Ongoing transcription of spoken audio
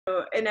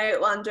In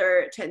Outlander,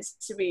 it tends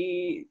to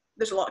be,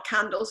 there's a lot of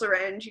candles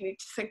around. You need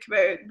to think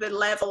about the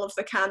level of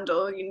the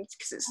candle,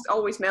 because it's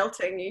always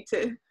melting. You need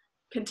to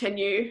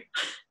continue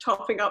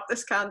topping up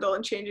this candle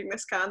and changing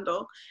this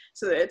candle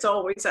so that it's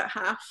always at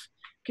half.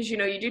 Because,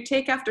 you do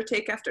take after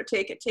take after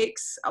take. It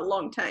takes a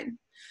long time.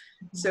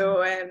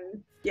 So,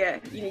 you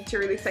need to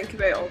really think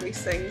about all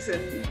these things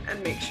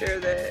and make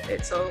sure that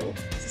it's all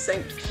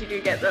succinct, because you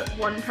do get that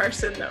one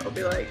person that will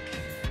be like,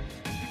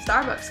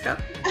 Starbucks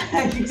cup.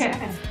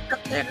 Yeah.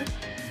 Cup there.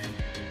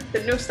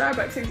 Didn't know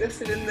Starbucks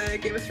existed in the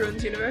Game of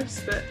Thrones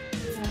universe, but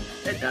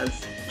it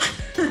does.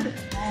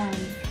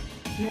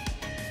 Yeah.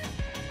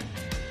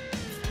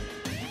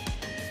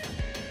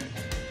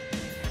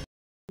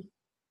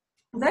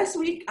 This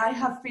week I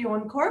have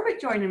Fionn Corbett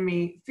joining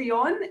me.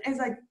 Fionn is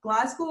a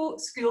Glasgow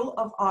School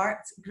of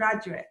Art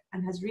graduate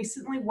and has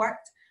recently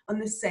worked on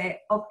the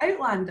set of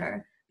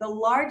Outlander, the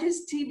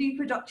largest TV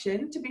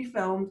production to be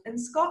filmed in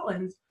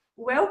Scotland.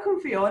 Welcome,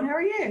 Fionn. How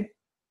are you?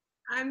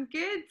 I'm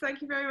good.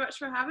 Thank you very much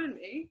for having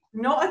me.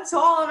 Not at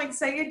all. I'm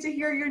excited to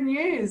hear your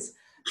news.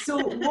 So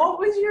what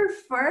was your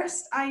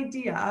first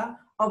idea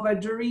of a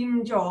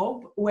dream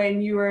job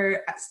when you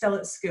were still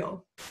at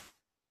school?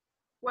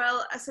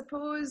 Well, I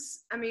suppose,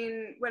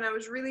 when I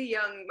was really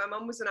young, my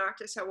mum was an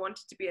artist. I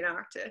wanted to be an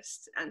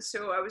artist. And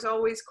so I was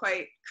always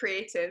quite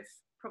creative,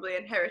 probably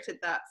inherited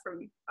that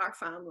from our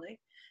family.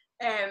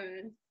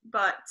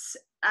 But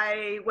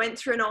I went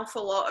through an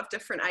awful lot of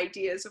different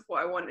ideas of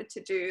what I wanted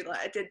to do.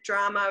 Like, I did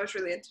drama. I was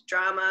really into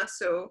drama.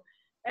 So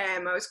I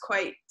was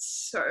quite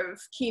sort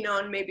of keen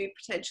on maybe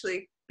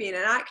potentially being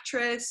an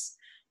actress.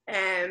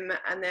 And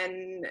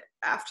then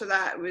after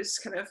that, it was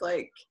kind of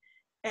like,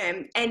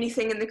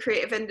 anything in the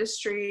creative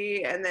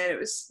industry, and then it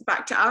was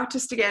back to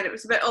artist again. It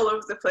was a bit all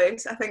over the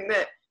place. I think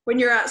that when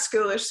you're at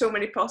school, there's so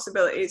many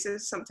possibilities,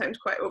 it's sometimes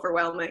quite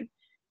overwhelming.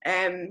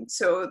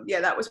 So yeah,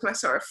 that was my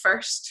sort of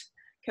first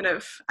kind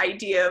of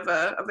idea of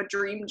a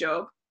dream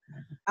job.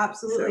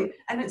 Absolutely. So,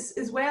 and it's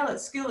as well at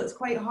school, it's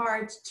quite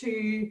hard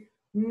to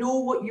know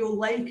what you'll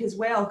like as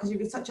well, because you've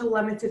got such a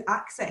limited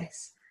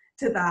access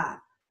to that.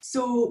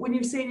 So when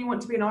you're saying you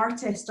want to be an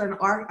artist or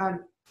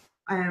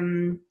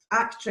an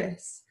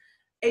actress,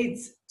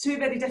 it's two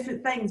very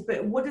different things,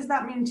 but what does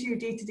that mean to your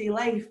day-to-day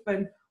life,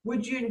 and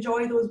would you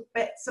enjoy those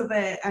bits of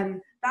it?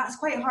 And that's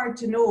quite hard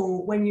to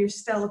know when you're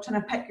still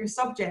trying to pick your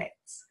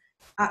subjects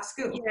at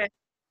school.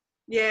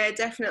 Yeah,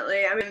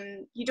 definitely.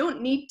 You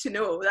don't need to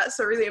know. That's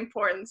a really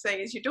important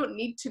thing, is you don't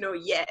need to know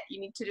yet. You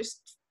need to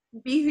just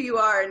be who you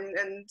are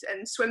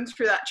and swim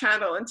through that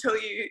channel until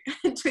you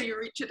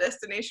reach a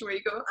destination where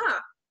you go,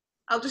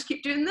 I'll just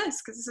keep doing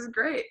this because this is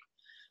great.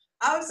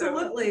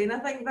 Absolutely. And I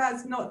think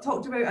that's not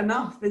talked about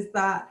enough, is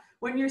that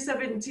when you're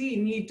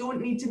 17, you don't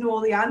need to know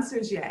all the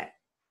answers yet.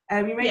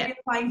 You might be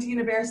applying to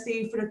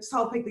university for a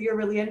topic that you're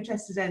really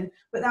interested in,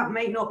 but that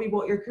might not be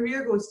what your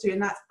career goes to,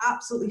 and that's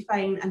absolutely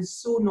fine and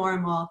so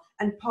normal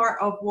and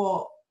part of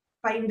what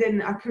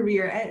finding a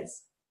career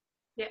is.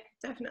 Yeah,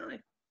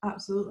 definitely.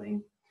 Absolutely.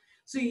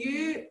 So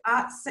you,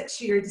 at 6th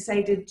year,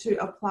 decided to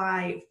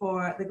apply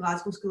for the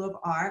Glasgow School of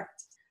Art.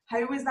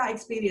 How was that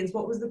experience?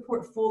 What was the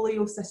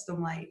portfolio system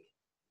like?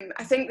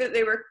 I think that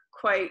they were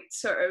quite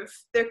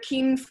they're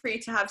keen for you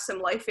to have some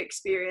life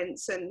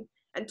experience and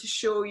to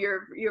show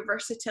your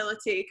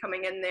versatility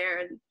coming in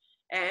there.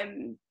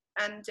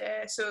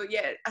 So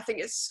yeah, I think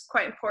it's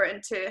quite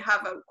important to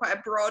have quite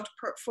a broad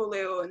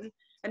portfolio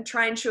and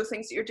try and show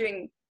things that you're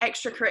doing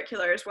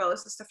extracurricular as well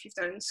as the stuff you've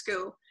done in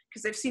school,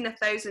 because they've seen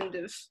 1,000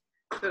 of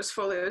those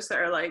folios that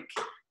are like,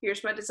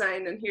 here's my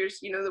design and here's,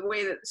 the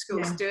way that the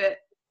schools do it.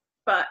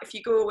 But if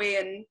you go away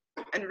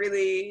and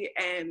really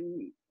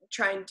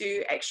try and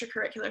do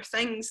extracurricular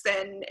things,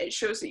 then it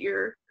shows that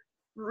you're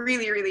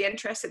really, really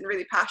interested and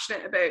really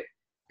passionate about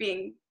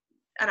being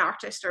an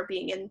artist or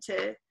being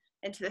into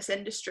this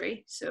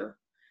industry. So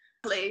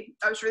I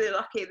was really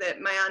lucky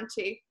that my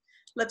auntie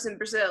lives in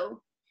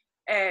Brazil.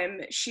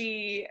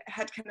 She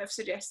had kind of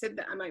suggested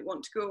that I might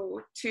want to go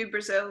to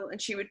Brazil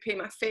and she would pay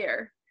my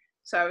fare.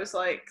 So I was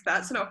like,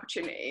 that's an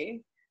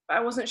opportunity. But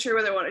I wasn't sure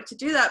whether I wanted to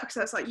do that, because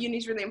I was like,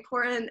 uni's really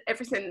important.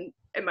 Everything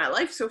in my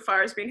life so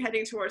far has been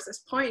heading towards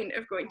this point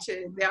of going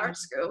to the art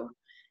school.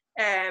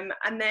 And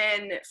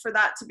then for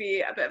that to be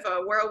a bit of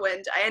a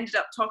whirlwind, I ended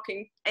up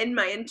talking in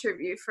my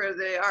interview for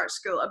the art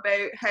school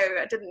about how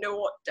I didn't know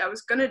what I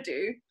was going to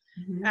do,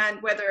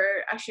 and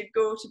whether I should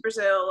go to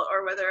Brazil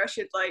or whether I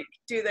should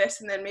do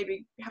this and then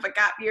maybe have a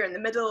gap year in the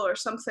middle or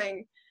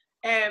something.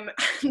 And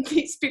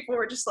these people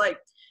were just like,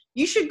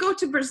 you should go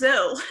to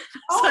Brazil.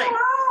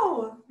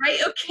 Wow.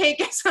 Right, okay,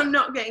 guess I'm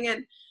not getting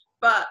in.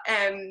 But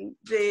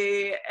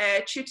the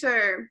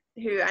tutor,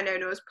 who I now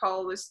know as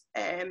Paul, was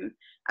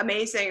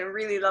amazing and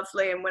really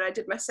lovely. And when I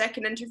did my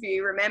second interview, he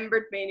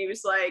remembered me and he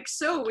was like,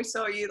 so we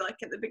saw you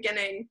at the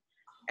beginning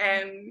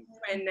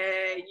when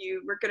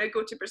you were going to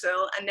go to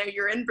Brazil, and now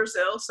you're in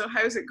Brazil, so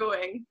how's it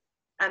going?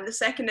 And the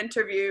second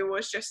interview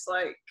was just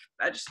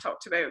I just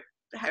talked about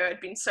how I'd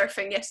been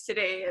surfing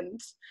yesterday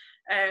and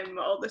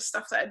all the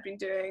stuff that I'd been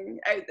doing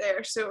out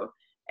there. So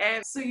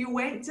you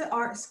went to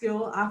art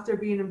school after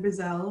being in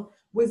Brazil,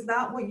 Was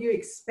that what you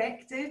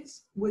expected?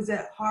 Was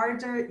it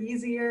harder,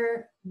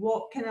 easier?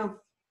 What kind of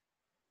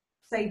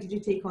side did you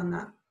take on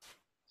that?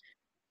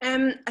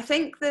 I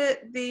think that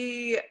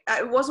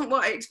it wasn't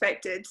what I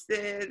expected.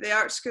 The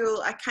art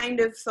school, I kind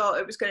of thought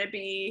it was going to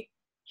be,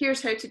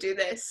 here's how to do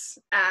this,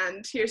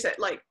 and here's it,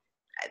 like,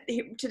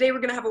 today we're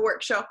going to have a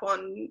workshop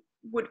on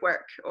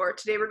woodwork, or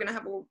today we're going to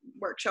have a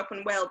workshop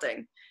on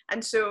welding.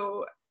 And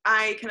so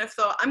I kind of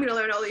thought, I'm going to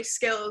learn all these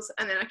skills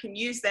and then I can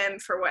use them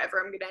for whatever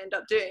I'm going to end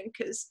up doing,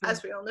 because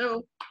as we all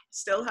know,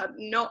 still had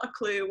not a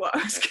clue what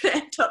I was going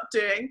to end up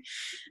doing.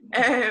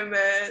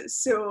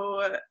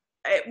 So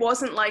it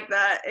wasn't like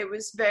that. It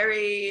was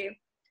very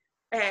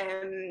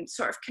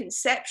sort of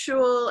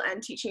conceptual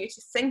and teaching you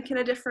to think in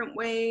a different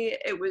way.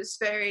 It was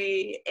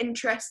very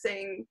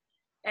interesting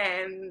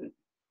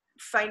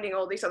finding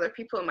all these other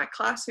people in my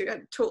class who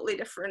had totally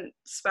different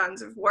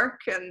spans of work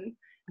and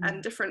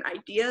different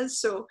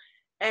ideas. So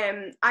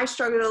I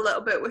struggled a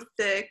little bit with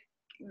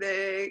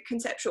the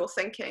conceptual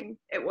thinking.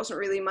 It wasn't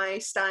really my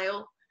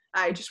style.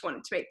 I just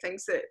wanted to make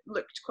things that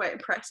looked quite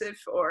impressive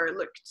or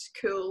looked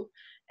cool.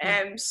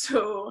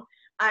 So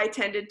I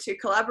tended to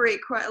collaborate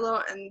quite a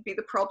lot and be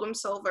the problem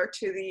solver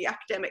to the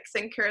academic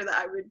thinker that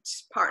I would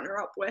partner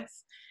up with.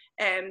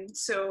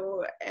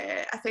 So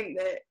I think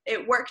that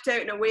it worked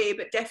out in a way,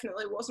 but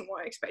definitely wasn't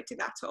what I expected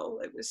at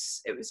all. It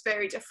was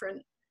very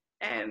different.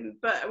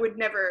 But I would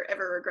never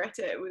ever regret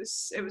it.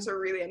 It was a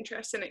really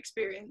interesting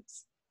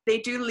experience. They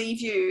do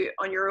leave you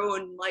on your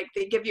own, like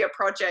they give you a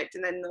project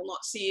and then they'll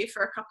not see you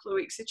for a couple of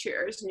weeks of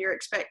tutors, and you're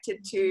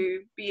expected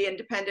to be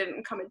independent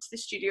and come into the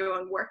studio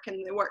and work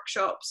in the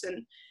workshops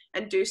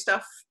and do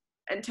stuff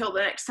until the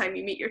next time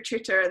you meet your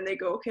tutor and they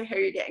go, okay, how are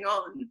you getting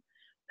on?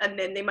 And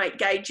then they might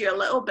guide you a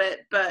little bit,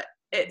 but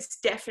it's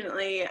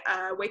definitely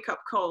a wake-up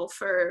call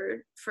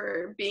for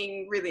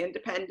being really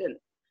independent.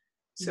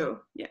 So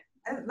yeah.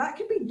 That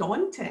can be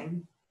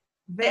daunting.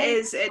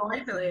 It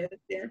definitely is,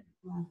 yeah.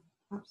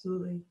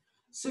 Absolutely.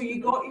 So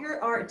you got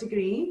your art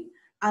degree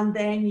and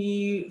then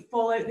you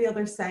fall out the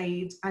other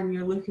side and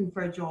you're looking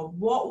for a job.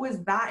 What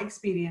was that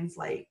experience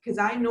like? Because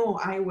I know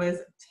I was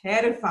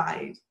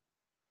terrified.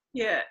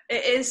 Yeah,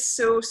 it is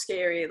so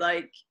scary.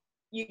 Like,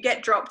 you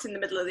get dropped in the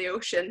middle of the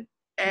ocean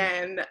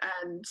and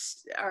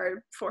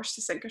are forced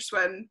to sink or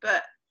swim.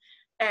 But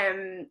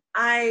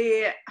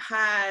I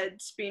had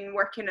been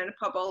working in a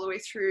pub all the way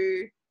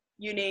through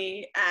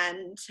uni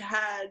and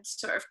had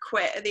sort of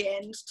quit at the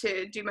end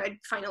to do my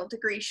final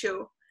degree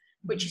show,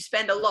 which you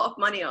spend a lot of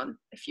money on.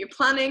 If you're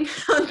planning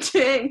on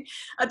doing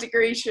a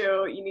degree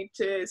show, you need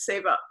to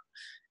save up.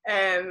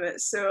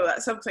 So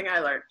that's something I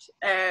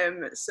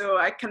learned. So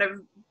I kind of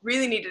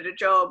really needed a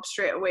job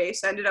straight away.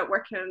 So I ended up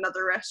working in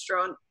another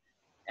restaurant,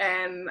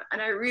 and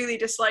I really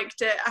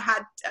disliked it.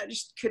 I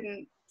just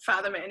couldn't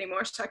fathom it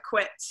anymore. So I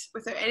quit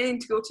without anything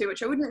to go to,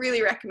 which I wouldn't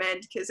really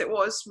recommend because it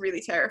was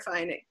really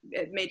terrifying.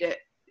 It made it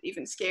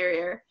even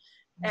scarier.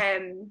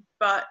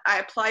 But I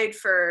applied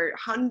for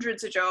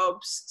hundreds of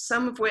jobs,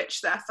 some of which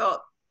that I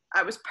thought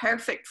I was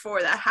perfect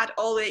for, that I had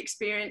all the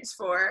experience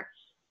for,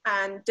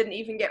 and didn't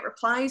even get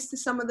replies to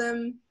some of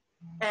them.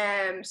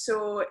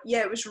 So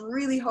yeah, it was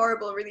really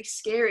horrible, really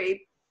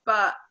scary,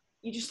 but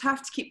you just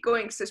have to keep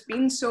going because there's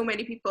been so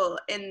many people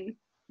in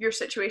your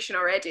situation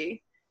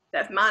already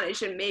that have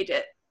managed and made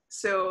it.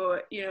 So,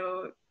 you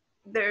know,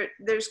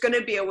 there's going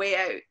to be a way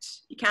out.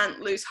 You can't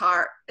lose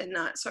heart in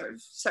that sort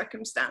of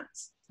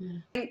circumstance.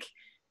 I think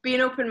being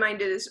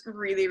open-minded is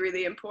really,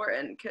 really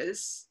important,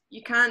 because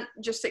you can't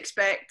just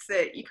expect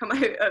that you come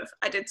out of,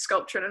 I did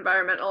sculpture and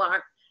environmental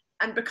art,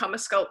 and become a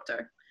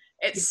sculptor.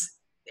 It's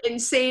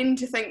insane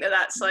to think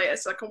that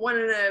it's like a 1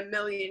 in a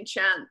million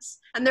chance.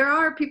 And there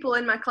are people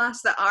in my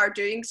class that are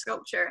doing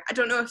sculpture. I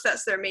don't know if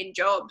that's their main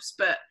jobs,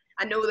 but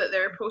I know that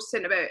they're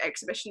posting about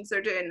exhibitions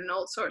they're doing and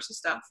all sorts of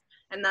stuff.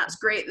 And that's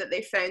great that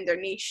they found their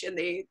niche and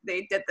they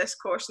did this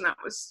course and that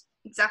was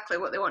exactly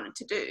what they wanted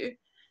to do.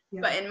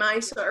 Yeah. But in my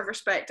sort of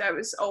respect, I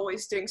was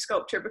always doing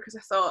sculpture because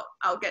I thought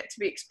I'll get to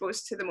be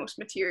exposed to the most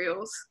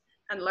materials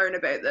and learn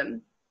about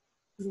them.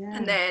 Yeah.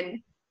 And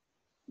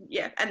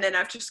then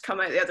I've just come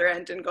out the other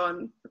end and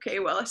gone, okay,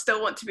 well, I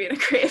still want to be in a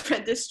creative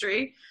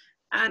industry.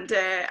 And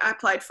I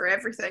applied for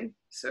everything.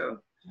 So,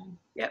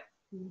 yep.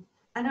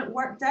 And it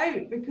worked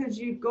out because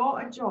you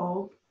got a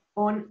job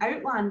on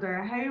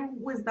Outlander. How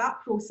was that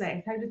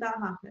process? How did that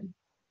happen?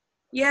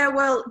 Yeah,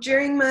 well,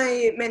 during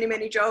my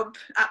many job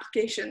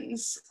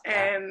applications,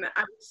 I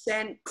was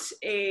sent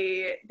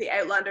the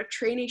Outlander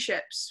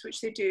traineeships,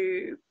 which they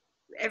do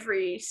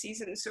every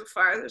season so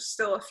far. There's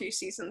still a few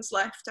seasons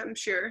left, I'm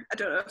sure. I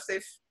don't know if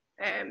they've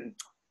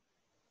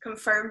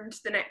confirmed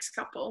the next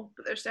couple,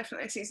 but there's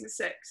definitely a season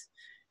 6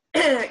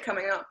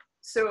 coming up.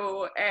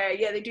 So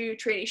they do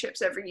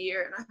traineeships every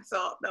year, and I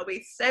thought there'll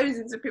be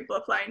thousands of people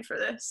applying for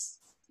this.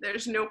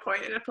 There's no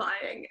point in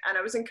applying, and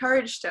I was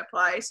encouraged to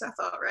apply, so I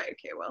thought, right,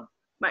 okay, well,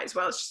 might as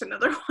well, it's just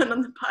another one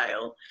on the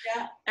pile.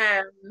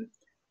 Yeah.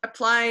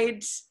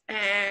 Applied.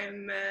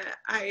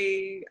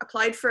 I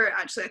applied for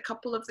actually a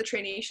couple of the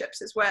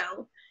traineeships as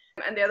well,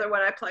 and the other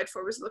one I applied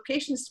for was the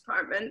locations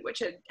department,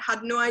 which I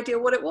had no idea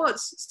what it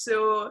was.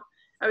 So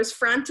I was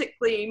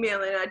frantically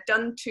emailing. I'd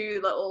done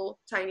 2 little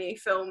tiny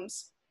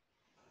films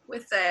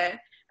with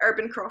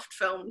Urban Croft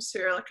Films,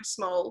 who are like a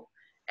small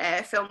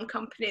film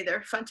company. They're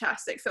a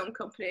fantastic film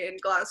company in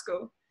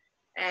Glasgow,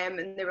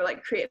 and they were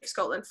like Creative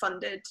Scotland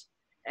funded,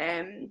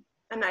 and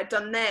I'd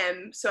done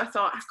them. So I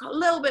thought, I've got a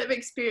little bit of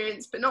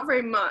experience, but not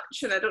very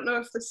much, and I don't know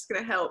if this is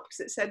going to help, because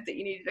it said that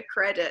you needed a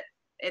credit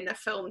in a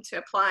film to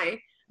apply.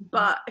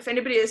 But if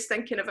anybody is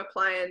thinking of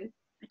applying,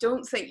 I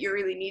don't think you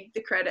really need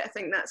the credit. I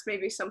think that's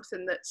maybe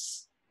something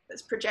that's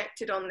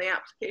projected on the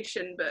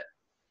application, but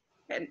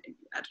I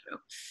don't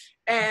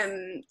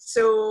know.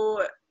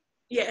 So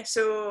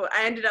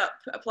I ended up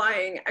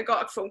applying. I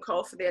got a phone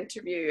call for the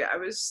interview. I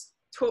was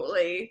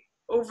totally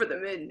over the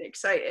moon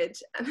excited,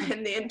 and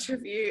then the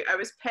interview I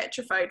was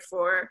petrified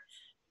for,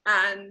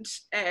 and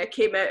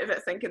came out of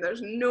it thinking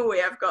there's no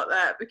way I've got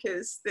that,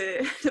 because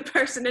the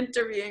person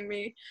interviewing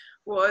me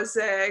was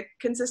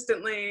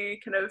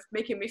consistently kind of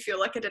making me feel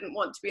like I didn't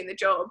want to be in the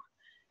job.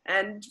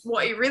 And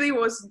what he really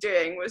was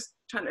doing was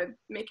trying to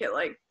make it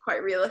like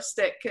quite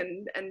realistic,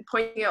 and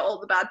pointing out all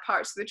the bad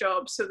parts of the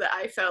job, so that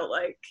I felt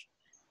like,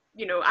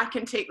 you know, I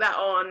can take that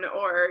on,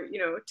 or, you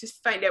know, to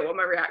find out what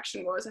my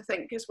reaction was, I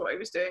think is what he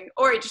was doing.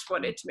 Or he just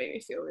wanted to make me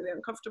feel really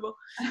uncomfortable.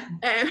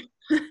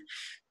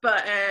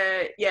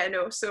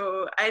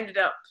 So I ended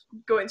up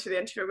going through the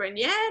interview going,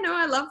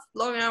 I love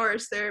long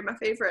hours, they're my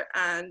favourite.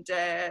 And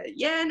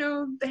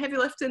the heavy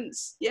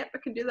liftings, yep, I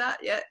can do that.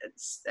 Yeah,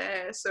 it's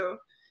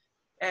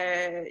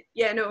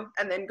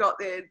and then got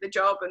the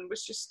job, and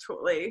was just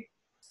totally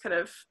kind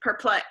of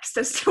perplexed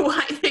as to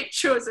why they'd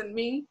chosen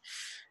me.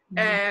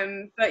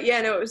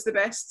 It was the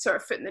best sort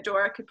of foot in the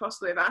door I could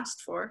possibly have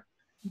asked for.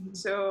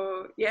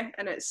 So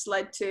and it's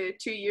led to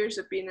 2 years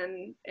of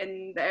being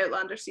in the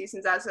Outlander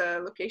seasons as a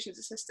locations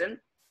assistant,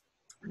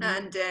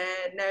 and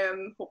now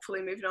I'm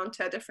hopefully moving on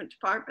to a different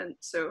department.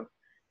 So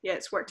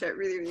it's worked out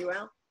really, really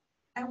well.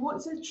 And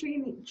what's a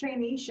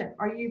traineeship?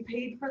 Are you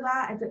paid for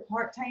that? Is it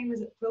part-time?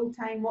 Is it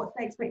full-time? What's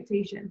the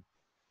expectation?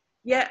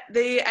 Yeah,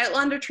 the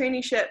Outlander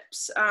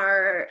traineeships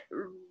are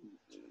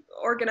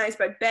organised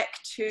by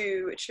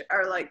BEC2, which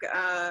are like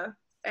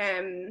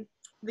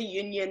the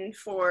union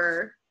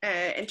for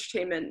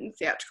entertainment and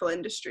theatrical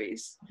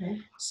industries. Okay.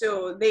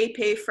 So they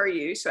pay for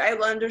you. So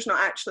Outlander's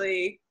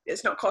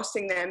it's not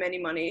costing them any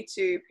money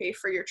to pay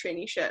for your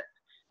traineeship.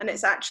 And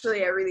it's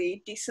actually a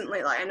really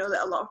decently, like, I know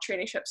that a lot of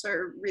traineeships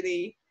are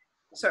really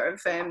sort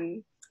of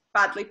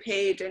badly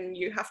paid, and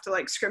you have to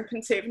like scrimp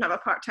and save and have a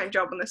part-time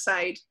job on the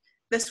side.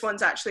 This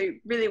one's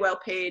actually really well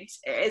paid.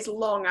 It is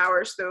long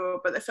hours though,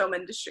 but the film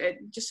industry, it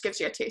just gives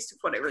you a taste of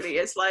what it really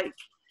is like.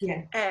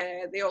 Yeah.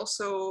 They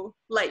also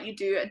let you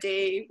do a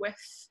day with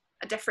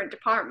a different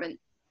department.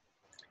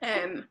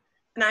 And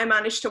I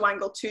managed to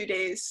wangle 2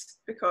 days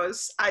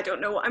because I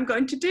don't know what I'm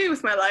going to do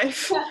with my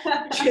life,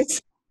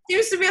 which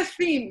seems to be a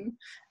theme.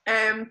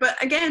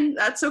 But again,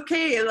 that's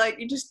okay. Like,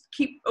 you just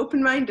keep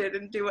open-minded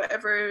and do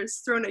whatever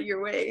is thrown at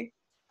your way.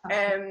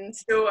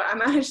 So I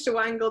managed to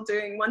wangle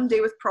doing 1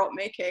 day with prop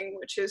making,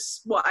 which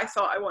is what I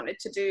thought I wanted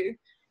to do.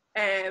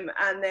 And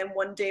then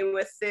 1 day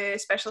with the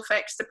special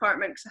effects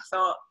department, because I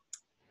thought,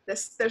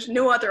 there's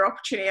no other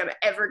opportunity I'm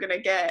ever going to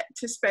get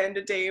to spend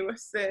a day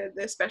with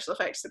the special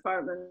effects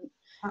department.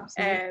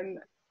 Absolutely.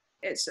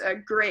 It's a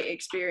great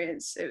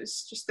experience. It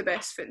was just the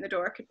best foot in the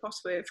door I could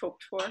possibly have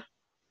hoped for.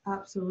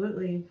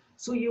 Absolutely.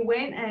 So you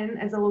went in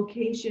as a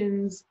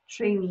locations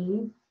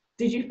trainee.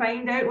 Did you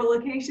find out what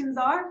locations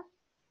are?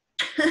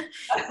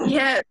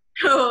 Yeah.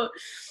 So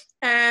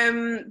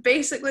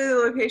basically the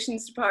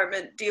locations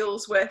department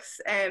deals with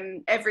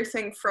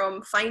everything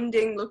from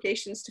finding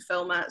locations to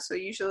film at. So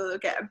usually they'll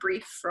get a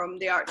brief from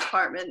the art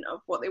department of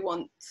what they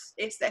want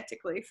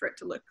aesthetically for it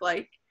to look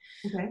like.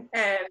 Okay.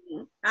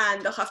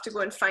 And they'll have to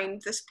go and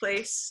find this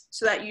place.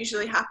 So that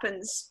usually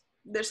happens.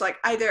 There's like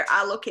either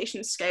a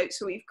location scout.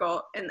 So we've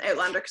got in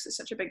Outlander, because it's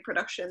such a big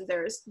production,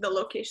 there's the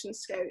location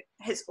scout.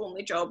 His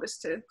only job is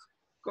to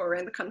go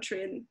around the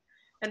country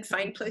and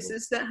find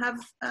places that have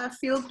a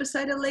field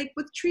beside a lake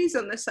with trees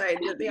on the side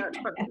that the art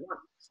department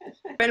wants.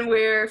 When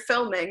we're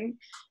filming,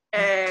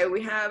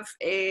 we have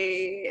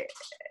a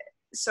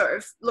sort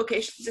of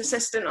locations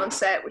assistant on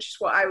set, which is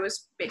what I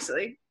was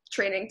basically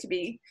training to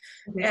be,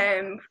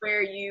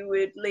 where you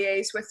would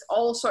liaise with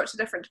all sorts of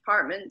different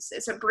departments.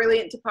 It's a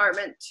brilliant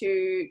department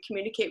to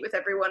communicate with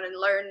everyone and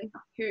learn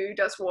who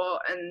does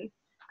what, and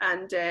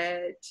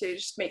to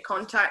just make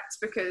contacts,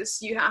 because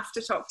you have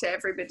to talk to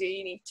everybody.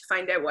 You need to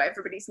find out what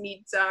everybody's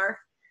needs are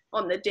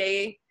on the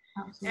day.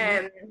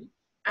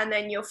 And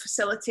then you'll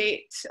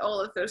facilitate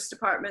all of those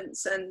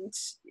departments, and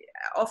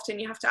often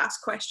you have to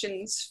ask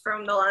questions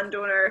from the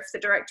landowner if the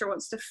director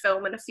wants to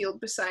film in a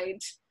field beside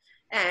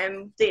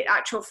the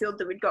actual field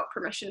that we'd got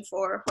permission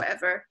for,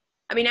 whatever.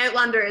 I mean,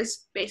 Outlander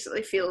is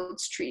basically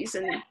fields, trees,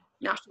 and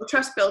National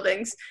Trust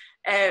buildings.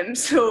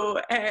 So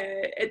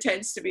it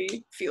tends to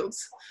be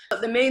fields.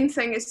 But the main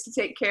thing is to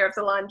take care of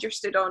the land you're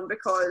stood on,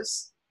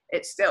 because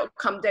it's still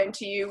come down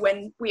to you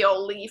when we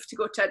all leave to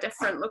go to a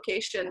different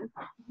location.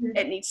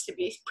 It needs to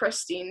be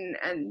pristine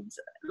and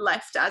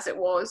left as it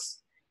was.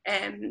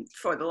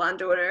 for the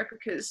landowner,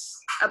 because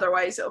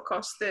otherwise it'll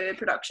cost the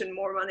production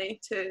more money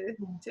to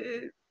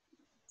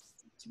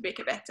make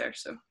it better.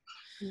 So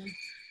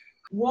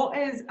what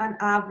is an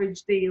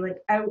average day like?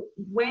 Out,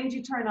 when do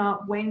you turn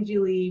up, when do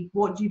you leave,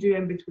 what do you do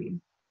in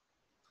between?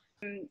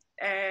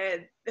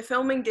 The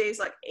filming day is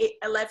like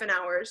 11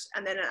 hours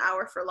and then an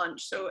hour for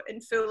lunch, so in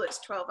full it's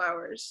 12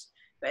 hours.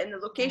 But in the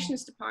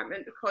locations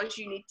department, because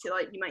you need to,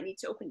 like, you might need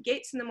to open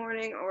gates in the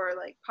morning or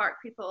like park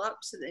people up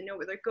so they know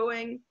where they're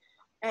going,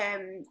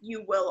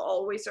 you will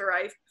always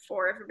arrive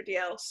before everybody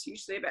else,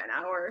 usually about an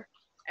hour,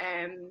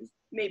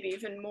 maybe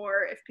even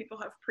more if people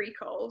have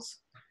pre-calls.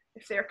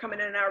 If they're coming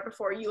in an hour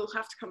before, you'll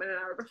have to come in an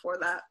hour before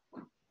that.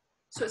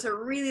 So it's a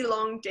really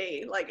long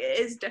day. Like, it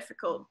is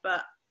difficult,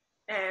 but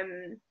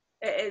it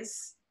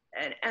is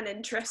an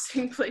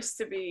interesting place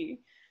to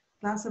be.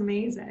 That's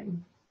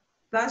amazing.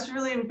 That's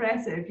really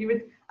impressive.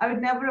 I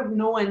would never have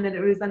known that it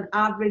was an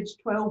average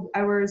 12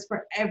 hours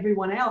for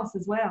everyone else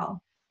as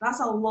well. That's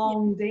a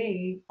long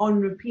day on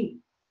repeat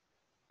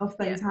of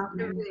things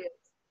happening. It really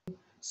is.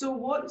 So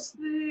what's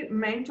the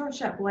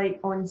mentorship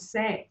like on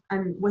set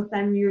and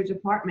within your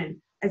department?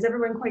 Is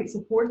everyone quite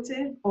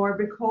supportive, or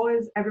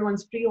because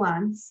everyone's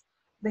freelance,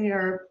 they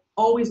are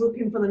always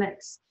looking for the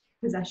next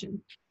position?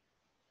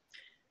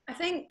 I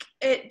think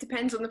it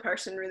depends on the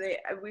person, really.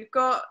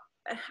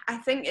 I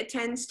think it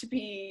tends to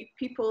be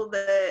people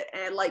that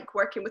like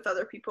working with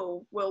other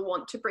people will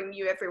want to bring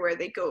you everywhere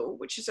they go,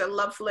 which is a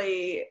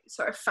lovely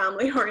sort of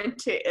family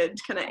orientated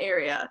kind of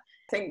area.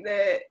 I think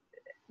that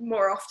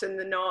more often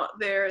than not,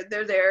 they're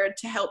there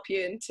to help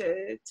you and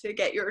to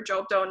get your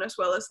job done as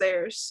well as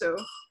theirs. So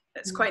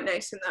it's quite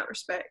nice in that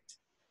respect.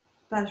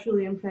 That's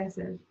really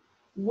impressive.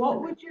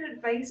 What would your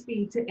advice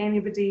be to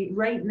anybody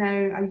right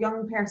now, a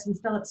young person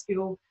still at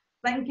school,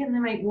 thinking they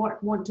might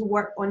want to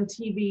work on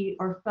TV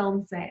or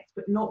film sets,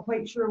 but not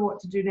quite sure what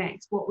to do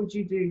next? What would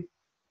you do?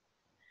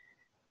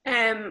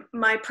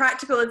 My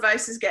practical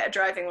advice is get a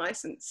driving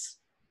license.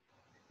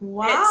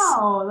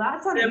 Wow,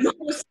 that's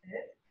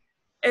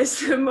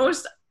it's the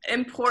most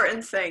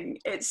important thing.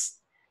 It's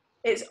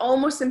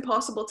almost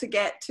impossible to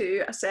get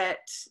to a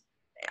set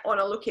on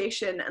a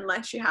location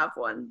unless you have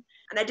one.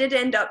 And I did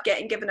end up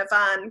getting given a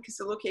van, because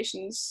the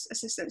locations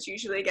assistants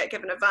usually get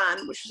given a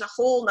van, which was a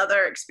whole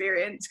nother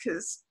experience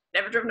because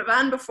never driven a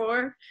van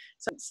before.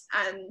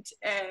 And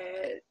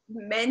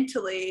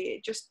mentally,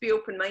 just be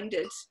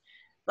open-minded.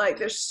 Like,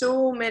 there's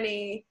so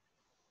many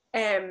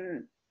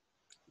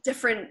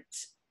different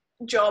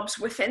jobs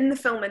within the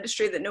film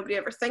industry that nobody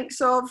ever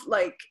thinks of.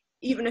 Like,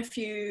 even if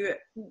you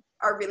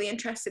are really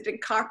interested in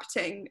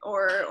carpeting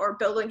or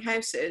building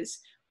houses,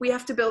 we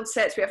have to build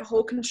sets. We have a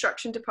whole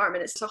construction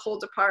department. It's a whole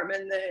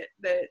department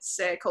that's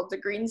called the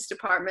Greens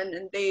department,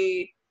 and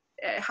they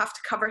have to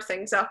cover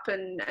things up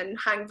and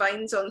hang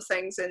vines on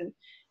things. And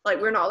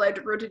like, we're not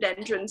allowed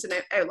rhododendrons in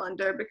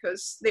Outlander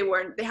because they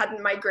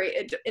hadn't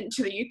migrated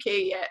into the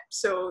UK yet,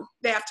 so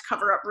they have to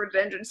cover up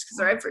rhododendrons because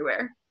they're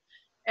everywhere.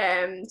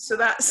 So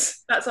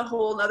that's a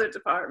whole other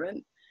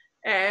department.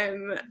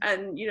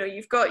 And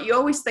you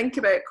always think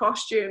about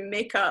costume,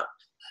 makeup,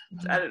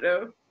 I don't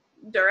know,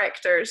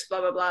 directors,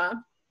 blah blah blah.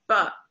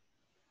 But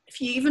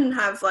if you even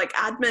have like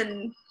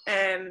admin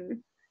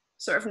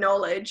sort of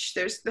knowledge,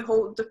 there's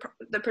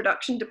the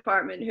production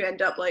department who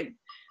end up like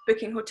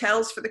booking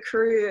hotels for the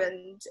crew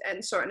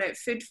and sorting out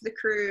food for the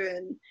crew,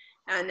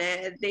 and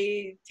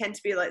they tend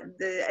to be like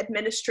the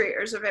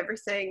administrators of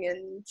everything,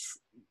 and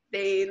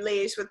they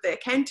liaise with the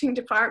accounting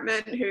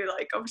department who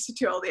like obviously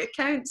do all the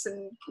accounts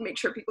and make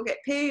sure people get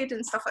paid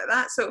and stuff like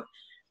that. So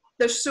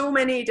there's so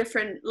many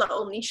different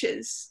little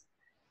niches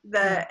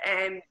that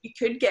you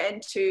could get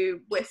into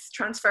with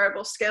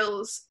transferable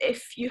skills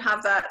if you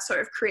have that sort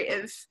of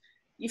creative,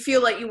 you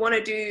feel like you want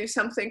to do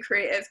something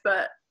creative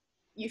but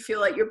you feel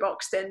like you're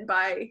boxed in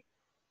by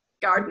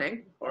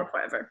gardening or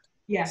whatever.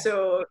 Yeah.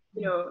 So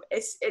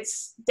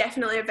it's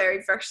definitely a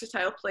very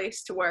versatile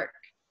place to work.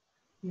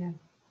 Yeah,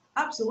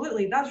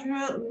 absolutely. That's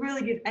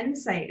really good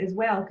insight as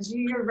well, because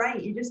you're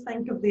right, you just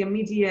think of the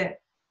immediate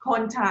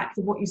contact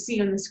of what you see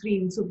on the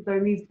screen, so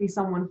there needs to be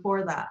someone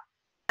for that.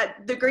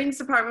 The Greens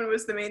department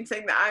was the main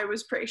thing that I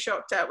was pretty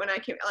shocked at when I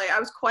came. Like, I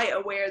was quite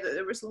aware that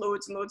there was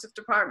loads and loads of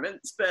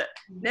departments, but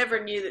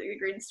never knew that the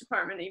Greens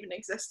department even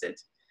existed.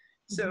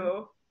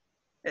 So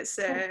it's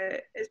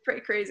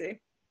pretty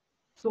crazy.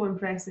 So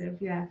impressive,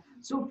 yeah.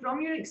 So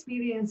from your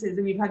experiences,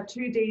 and you've had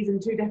 2 days in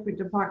 2 different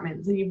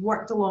departments, and you've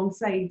worked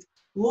alongside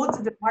loads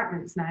of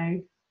departments now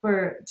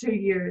for 2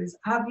 years,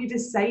 have you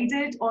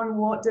decided on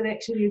what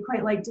direction you'd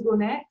quite like to go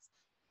next?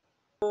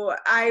 So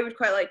I would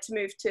quite like to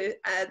move to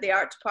the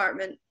art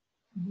department,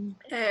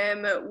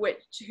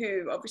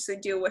 who obviously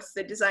deal with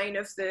the design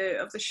of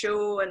the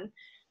show, and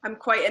I'm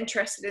quite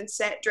interested in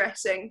set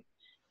dressing,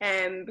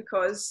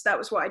 because that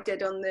was what I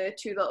did on the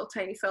 2 little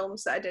tiny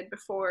films that I did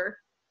before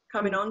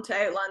coming on to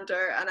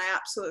Outlander, and I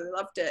absolutely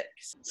loved it.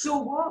 So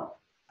what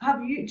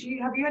have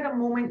you had a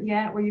moment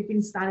yet where you've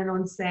been standing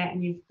on set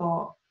and you've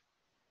thought,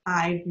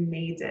 I've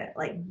made it,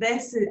 like,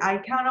 I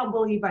cannot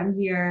believe I'm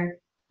here,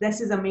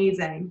 this is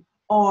amazing?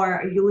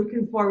 or are you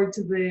looking forward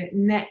to the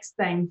next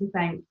thing to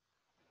think,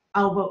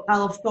 I'll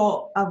have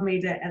thought I've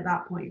made it at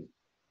that point?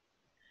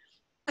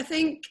 I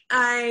think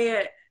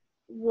I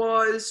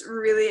was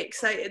really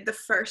excited the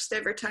first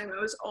ever time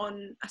I was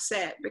on a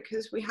set,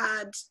 because we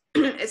had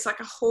it's like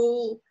a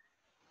whole,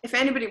 if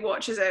anybody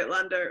watches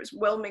Outlander, it was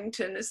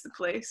Wilmington is the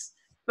place,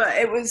 but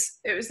it was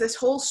this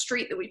whole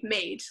street that we've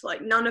made.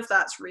 Like, none of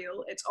that's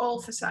real, it's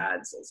all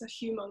facades, it's a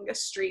humongous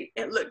street,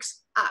 it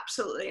looks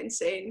absolutely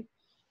insane,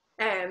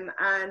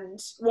 and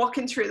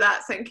walking through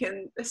that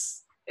thinking,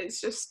 this is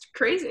just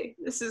crazy,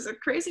 this is a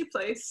crazy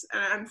place,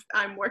 and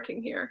I'm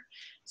working here.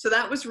 So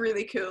that was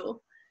really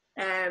cool.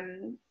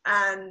 And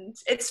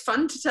it's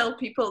fun to tell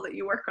people that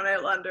you work on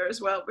Outlander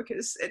as well,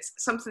 because it's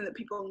something that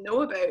people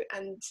know about,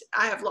 and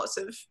I have lots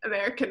of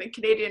American and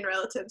Canadian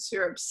relatives who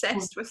are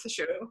obsessed with the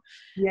show.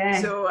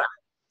 Yeah. So I've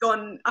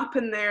gone up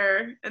in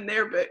their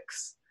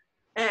books.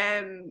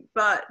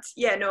 But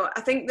yeah, no,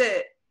 I think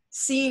that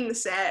seeing the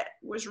set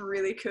was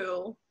really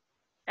cool.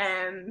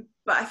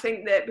 But I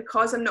think that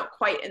because I'm not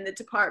quite in the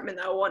department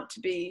that I want to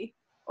be,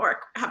 or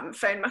I haven't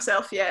found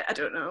myself yet, I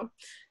don't know.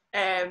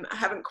 I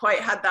haven't quite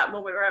had that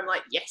moment where I'm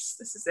like, yes,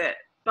 this is it.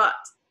 But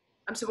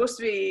I'm supposed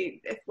to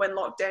be, when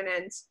lockdown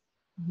ends,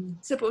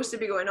 supposed to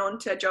be going on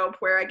to a job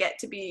where I get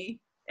to be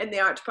in the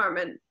art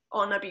department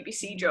on a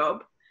BBC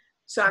job.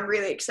 So I'm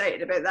really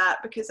excited about that,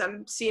 because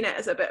I'm seeing it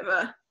as a bit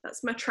of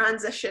that's my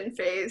transition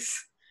phase.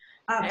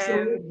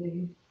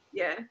 Absolutely.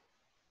 Yeah.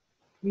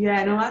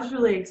 Yeah, no, that's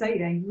really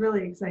exciting,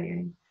 really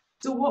exciting.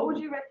 So what would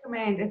you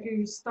recommend if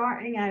you're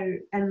starting out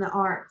in the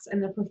arts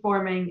and the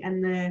performing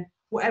and the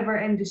whatever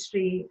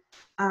industry,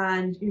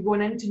 and you're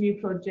going into new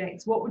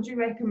projects? What would you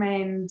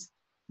recommend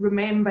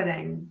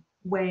remembering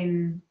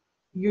when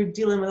you're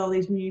dealing with all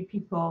these new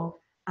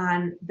people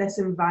and this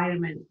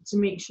environment, to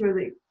make sure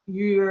that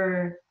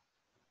you're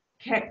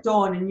kept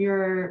on and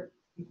you're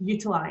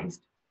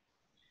utilised?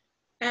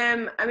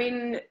 I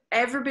mean,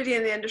 everybody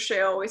in the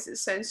industry always, it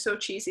sounds so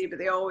cheesy, but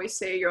they always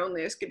say you're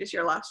only as good as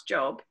your last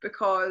job,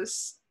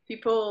 because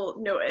people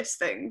notice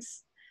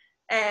things.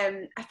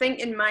 I think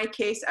in my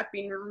case, I've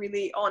been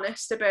really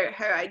honest about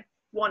how I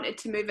wanted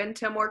to move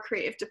into a more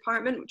creative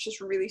department, which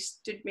has really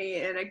stood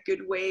me in a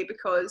good way,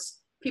 because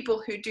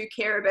people who do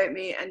care about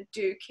me and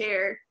do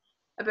care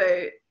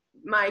about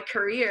my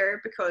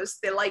career, because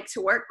they like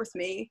to work with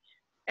me,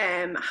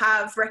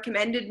 have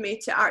recommended me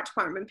to art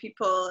department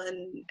people,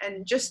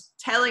 and just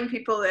telling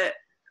people that,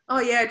 oh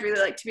yeah, I'd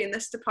really like to be in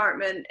this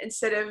department,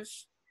 instead of,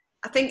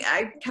 I think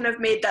I kind of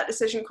made that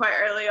decision quite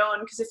early on,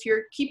 because if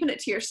you're keeping it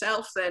to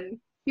yourself, then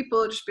people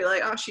will just be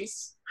like, oh,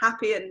 she's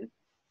happy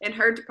in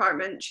her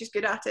department, she's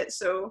good at it,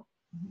 so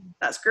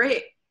that's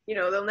great. You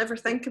know, they'll never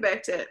think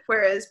about it.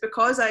 Whereas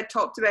because I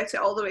talked about it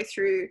all the way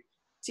through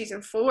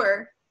season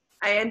 4,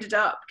 I ended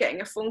up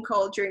getting a phone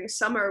call during the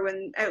summer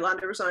when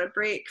Outlander was on a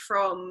break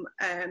from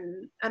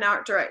an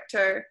art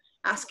director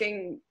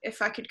asking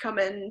if I could come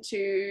in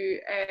to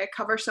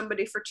cover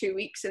somebody for 2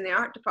 weeks in the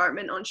art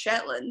department on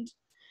Shetland.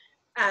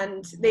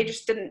 And they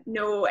just didn't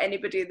know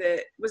anybody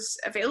that was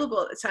available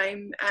at the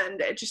time,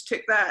 and it just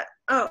took that,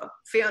 oh,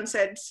 Fionn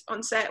said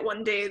on set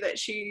one day that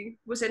she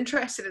was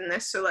interested in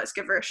this, so let's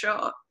give her a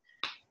shot.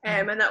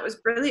 And that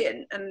was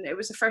brilliant, and it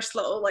was the first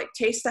little like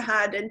taste I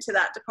had into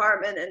that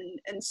department,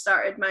 and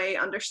started my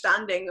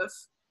understanding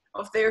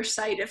of their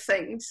side of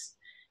things.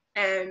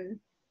 And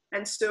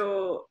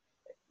so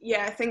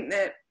yeah, I think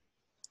that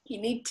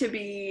you need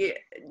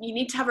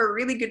to have a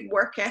really good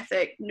work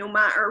ethic no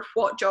matter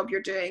what job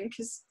you're doing,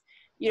 because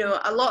you know,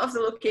 a lot of the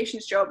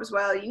locations job as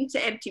well, you need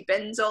to empty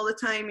bins all the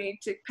time, you need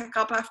to pick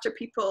up after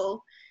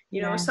people.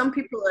 You know, some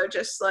people are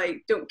just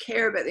like, don't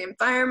care about the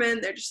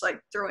environment, they're just like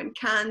throwing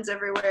cans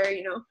everywhere,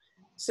 you know.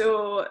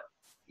 So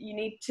you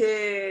need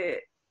to,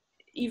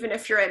 even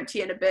if you're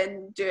emptying a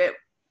bin, do it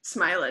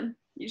smiling.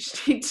 You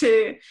just need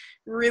to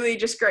really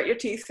just grit your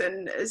teeth,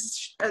 and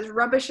as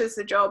rubbish as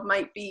the job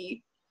might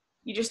be,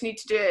 you just need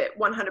to do it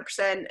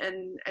 100%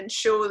 and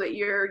show that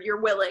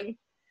you're willing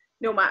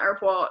no matter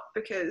what,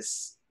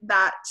 because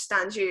that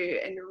stands you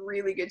in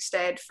really good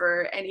stead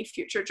for any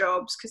future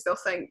jobs, because they'll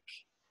think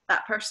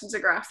that person's a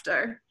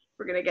grafter,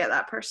 we're going to get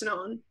that person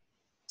on.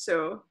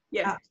 So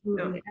yeah,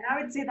 absolutely. And I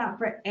would say that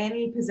for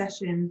any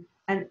position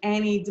and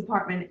any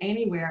department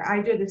anywhere,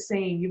 I do the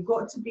same. You've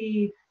got to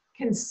be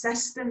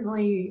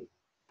consistently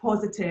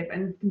positive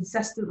and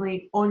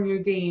consistently on your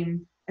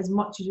game as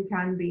much as you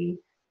can be.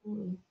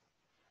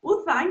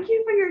 Well, thank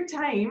you for your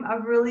time.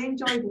 I've really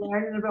enjoyed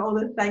learning about all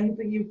the things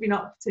that you've been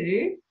up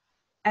to.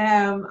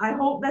 I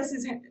hope this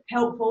is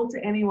helpful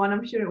to anyone,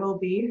 I'm sure it will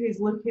be, who's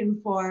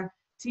looking for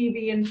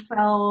TV and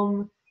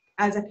film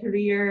as a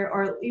career,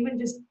 or even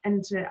just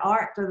into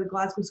art or the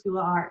Glasgow School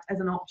of Art as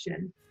an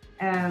option.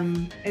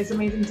 It's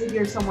amazing to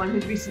hear someone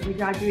who's recently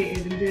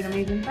graduated and doing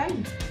amazing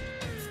things.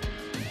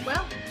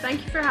 Well,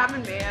 thank you for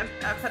having me.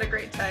 I've had a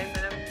great time,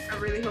 and I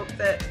really hope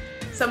that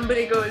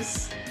somebody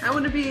goes, I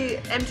want to be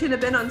emptying a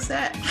bin on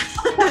set.